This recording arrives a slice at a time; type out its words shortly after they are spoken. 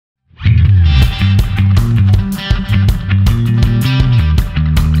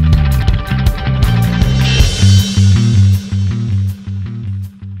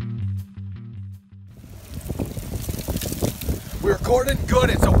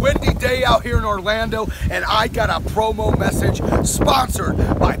windy day out here in Orlando, and I got a promo message sponsored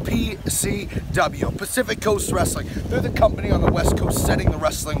by PCW, Pacific Coast Wrestling. They're the company on the West Coast setting the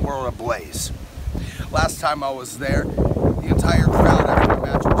wrestling world ablaze. Last time I was there, the entire crowd after the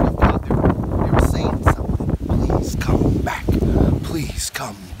match with Jeff got there, they were saying something. Please come back. Please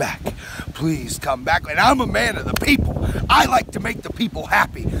come back. Please come back. And I'm a man of the people. I like to make the people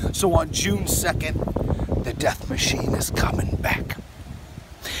happy. So on June 2nd, the Death Machine is coming back.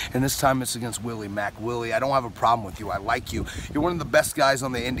 And this time it's against Willie Mack. Willie, I don't have a problem with you. I like you. You're one of the best guys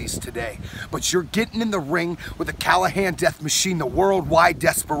on the indies today. But you're getting in the ring with the Callahan Death Machine, the worldwide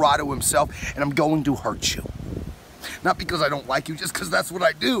desperado himself, and I'm going to hurt you. Not because I don't like you, just because that's what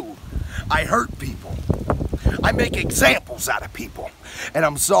I do. I hurt people. I make examples out of people. And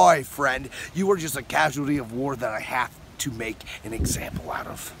I'm sorry, friend. You are just a casualty of war that I have to make an example out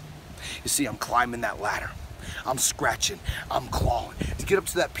of. You see, I'm climbing that ladder. I'm scratching, I'm clawing to get up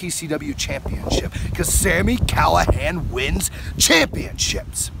to that PCW championship, because SAMI Callihan wins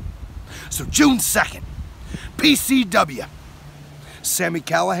championships. So June 2nd, PCW, SAMI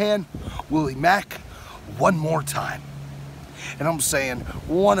Callihan, Willie Mack, one more time. And I'm saying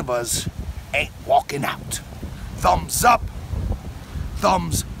one of us ain't walking out. Thumbs up,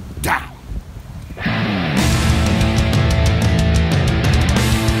 thumbs down.